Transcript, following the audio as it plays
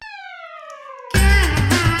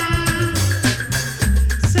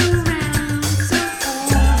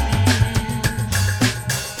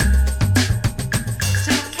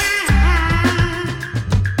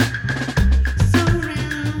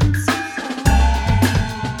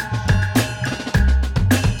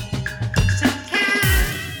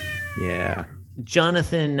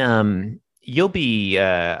Jonathan, I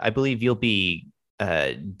believe you'll be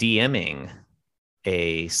DMing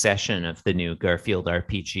a session of the new Garfield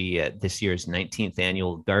RPG at this year's 19th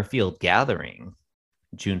annual Garfield Gathering,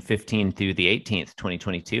 June 15th through the 18th,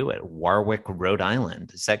 2022 at Warwick, Rhode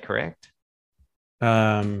Island. Is that correct?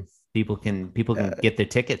 People can get their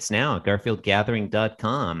tickets now at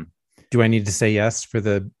garfieldgathering.com. Do I need to say yes for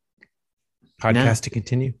the podcast to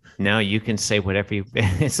continue? No, you can say whatever you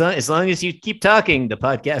as long as you keep talking, the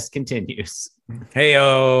podcast continues. Okay.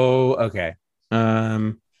 All right.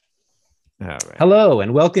 Hello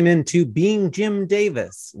and welcome into Being Jim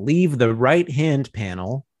Davis. Leave the right hand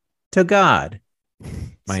panel to God.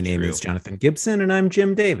 My name is Jonathan Gibson and I'm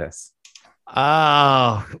Jim Davis.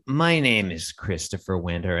 Oh, my name is Christopher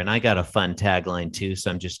Winter, and I got a fun tagline too,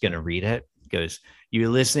 so I'm just going to read it. It goes, "You're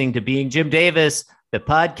listening to Being Jim Davis, the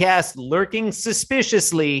podcast lurking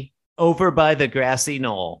suspiciously over by the grassy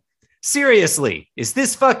knoll. Seriously, is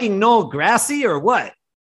this fucking knoll grassy or what?"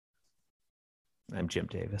 I'm Jim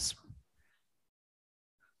Davis.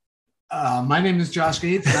 My name is Josh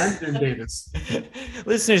Gates, and I'm Jim Davis.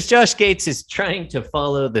 Listeners, Josh Gates is trying to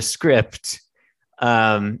follow the script,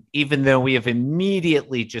 even though we have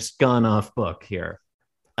immediately just gone off book here.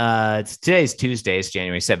 Today's Tuesday, it's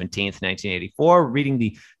January 17th, 1984. We're reading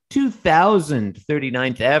the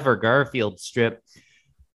 2039th ever Garfield strip.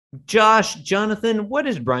 Jonathan, what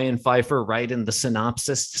did Brian Pfeiffer write in the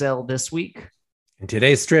synopsis cell this week? In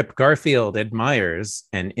today's strip, Garfield admires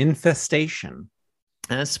an infestation.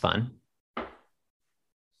 That's fun.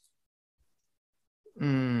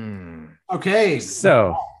 Okay.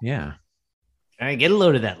 So, yeah. All right, get a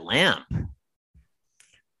load of that lamp.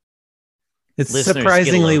 It's Listeners,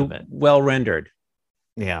 surprisingly well rendered.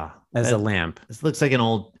 Yeah. As a lamp. This looks like an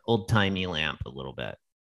old-timey lamp a little bit.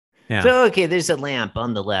 Yeah. So, okay, there's a lamp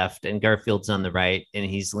on the left and Garfield's on the right, and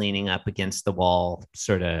he's leaning up against the wall,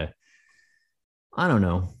 sort of, I don't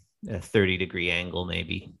know, a 30-degree angle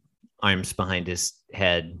maybe. Arms behind his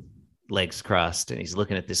head, legs crossed, and he's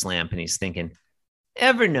looking at this lamp and he's thinking,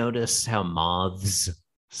 ever notice how moths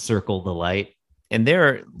circle the light? And there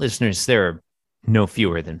are no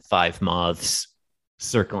fewer than 5 moths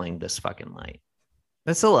circling this fucking light.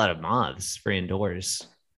 That's a lot of moths for indoors.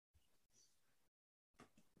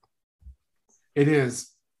 It is.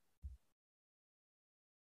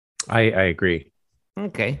 I agree.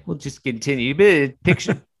 Okay, we'll just continue.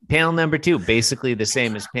 Picture panel number 2, basically the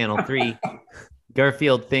same as panel 3.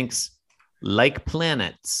 Garfield thinks like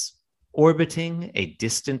planets orbiting a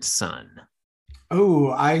distant sun.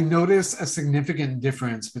 Oh, I notice a significant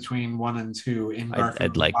difference between 1 and 2 in Garfield's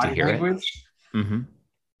I'd like to hear language. It. Mm-hmm.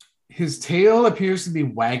 His tail appears to be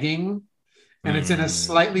wagging, and it's in a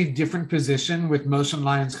slightly different position with motion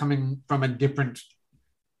lines coming from a different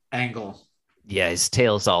angle. Yeah, his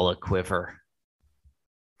tail's all a quiver.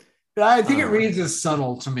 I think it reads as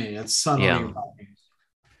subtle to me. It's subtly wagging.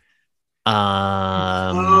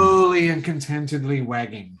 Slowly and contentedly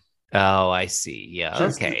wagging. Oh, I see. Yeah,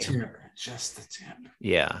 just okay. Just the tip.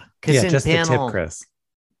 Yeah. Yeah, just the tip, Chris.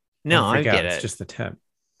 No, I get it. It's just the tip.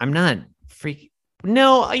 I'm not freaking.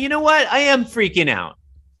 No, you know what? I am freaking out.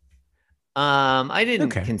 I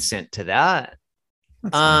didn't consent to that.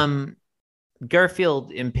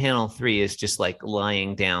 Garfield in panel 3 is just like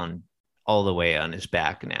lying down all the way on his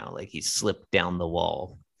back now, like he's slipped down the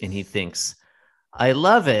wall, and he thinks, I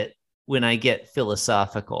love it when I get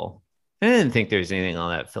philosophical. I didn't think there's anything all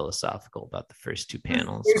that philosophical about the first 2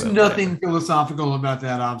 panels. There's nothing philosophical about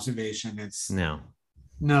that observation. It's I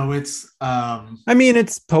mean,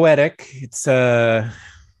 it's poetic. It's your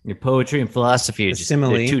poetry and philosophy are just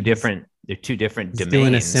simile. They're two different domains.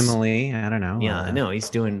 Doing a simile. I don't know. Yeah, no,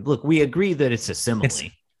 he's doing. Look, we agree that it's a simile.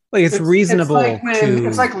 It's reasonable.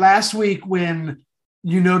 It's like last week when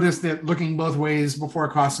you noticed that looking both ways before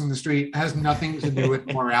crossing the street has nothing to do with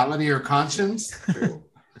morality or conscience.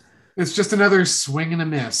 It's just another swing and a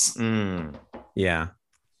miss. Yeah.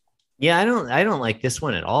 Yeah, I don't like this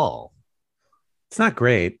one at all. It's not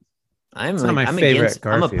great. It's not my favorite.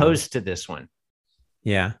 I'm opposed to this one.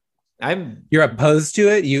 Yeah. You're opposed to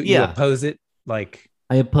it? You oppose it? Like,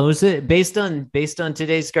 I oppose it based on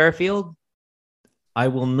today's Garfield. I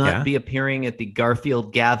will not be appearing at the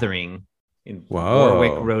Garfield Gathering in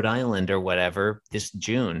Warwick, Rhode Island or whatever this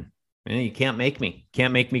June. You can't make me.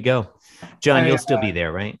 Can't make me go. John, you'll still be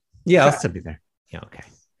there, right? Yeah, I'll still be there. Yeah, okay.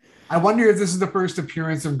 I wonder if this is the first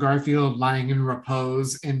appearance of Garfield lying in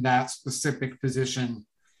repose in that specific position.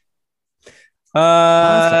 I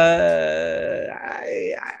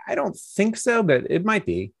don't think so, but it might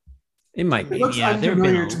be. It might be. It looks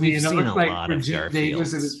unfamiliar to me, and it looks like for Jim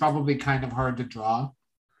Davis, it is probably kind of hard to draw.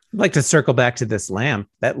 I'd like to circle back to this lamp.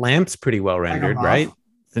 That lamp's pretty well rendered, right?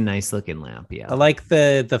 It's a nice looking lamp. Yeah. I like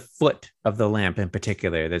the foot of the lamp in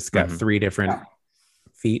particular. That's got 3 different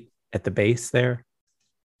feet at the base there.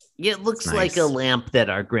 Yeah, it looks like a lamp that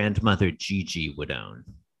our grandmother Gigi would own.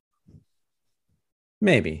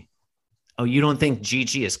 Maybe. Oh, you don't think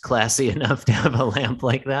Gigi is classy enough to have a lamp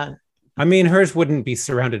like that? I mean, hers wouldn't be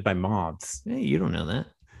surrounded by moths. Hey, you don't know that.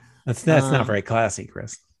 That's not very classy,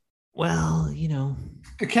 Chris. Well,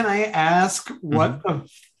 Can I ask what the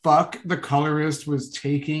fuck the colorist was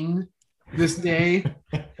taking this day?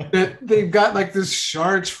 That they've got like this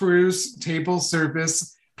chartreuse table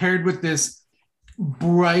surface paired with this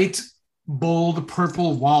bright, bold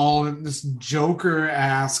purple wall and this Joker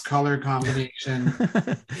ass color combination.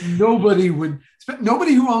 Nobody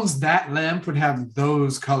who owns that lamp would have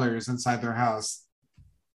those colors inside their house.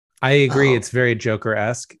 I agree. It's very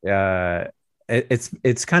Joker-esque.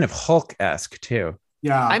 It's kind of Hulk-esque too.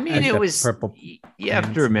 Yeah. I mean, it was purple. You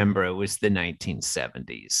have to remember it was the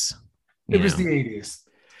 1970s. It was the 80s.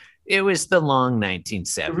 It was the long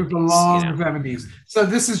 1970s. It was the long 70s. So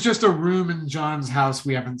this is just a room in John's house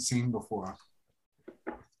we haven't seen before.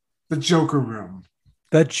 The Joker room.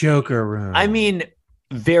 The Joker room. I mean,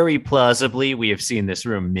 very plausibly, we have seen this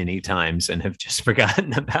room many times and have just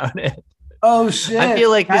forgotten about it. Oh, shit. I feel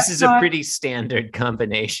like this is a pretty standard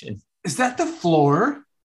combination. Is that the floor?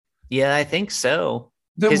 Yeah, I think so.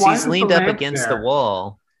 Because he's leaned up against the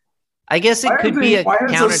wall. I guess it could be a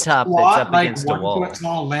countertop that's up against a wall. 1 foot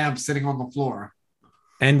tall lamp sitting on the floor.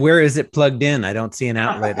 And where is it plugged in? I don't see an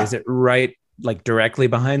outlet. Is it right, like directly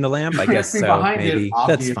behind the lamp? I guess so. Maybe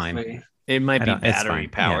that's fine. It might be battery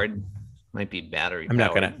powered. Yeah. Might be battery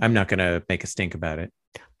powered. I'm not gonna make a stink about it.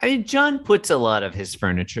 I mean, John puts a lot of his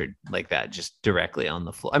furniture like that just directly on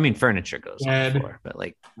the floor. I mean, furniture goes on the floor, but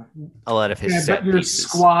like a lot of his set your pieces.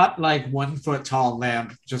 Squat, like 1 foot tall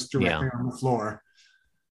lamp just directly on the floor.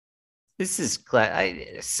 This is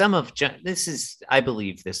I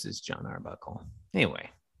believe this is John Arbuckle. Anyway,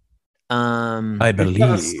 I believe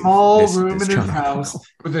a small room in his house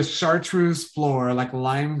with a chartreuse floor, like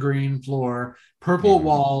lime green floor, purple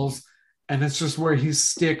walls, and it's just where he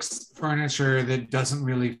sticks furniture that doesn't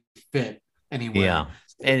really fit anywhere. Yeah,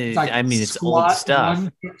 and it's old stuff.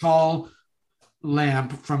 1 foot tall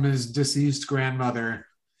lamp from his deceased grandmother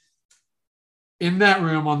in that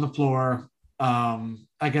room on the floor.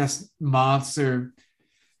 I guess moths are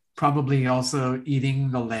probably also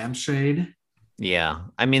eating the lampshade. Yeah.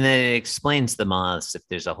 I mean, it explains the moths if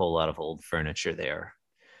there's a whole lot of old furniture there.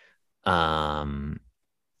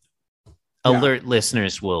 Alert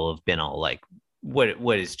listeners will have been all like,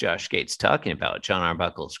 what is Josh Gates talking about? John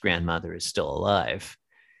Arbuckle's grandmother is still alive.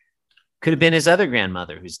 Could have been his other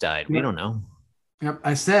grandmother who's died. We don't know. Yep,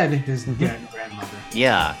 I said his dead grandmother.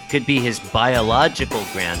 Yeah, could be his biological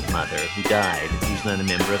grandmother who died, who's not a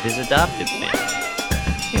member of his adoptive family.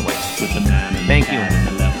 Anyway, thank you.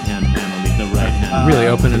 Really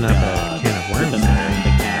opening up a can of worms.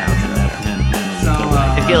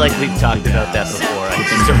 I feel like we've talked about that before. I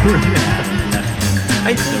just don't remember.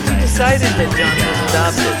 I think we decided that John was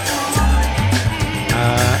adopted.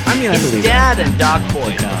 I believe his dad and Doc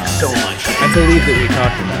Boy look so much. I believe that we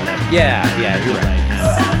talked about it. Yeah, you're right.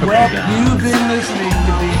 Well, you've been listening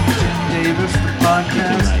to the Jim Davis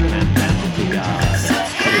podcast.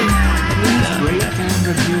 Please rate and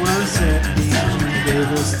review us at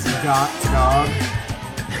jimdavis.dog.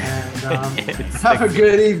 And have a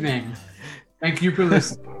good evening. Thank you for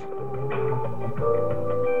listening.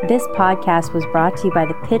 This podcast was brought to you by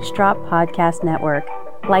the Pitch Drop Podcast Network.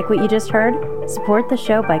 Like what you just heard? Support the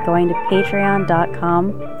show by going to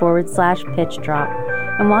patreon.com/pitchdrop.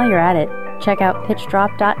 And while you're at it, check out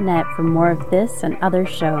pitchdrop.net for more of this and other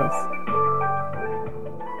shows.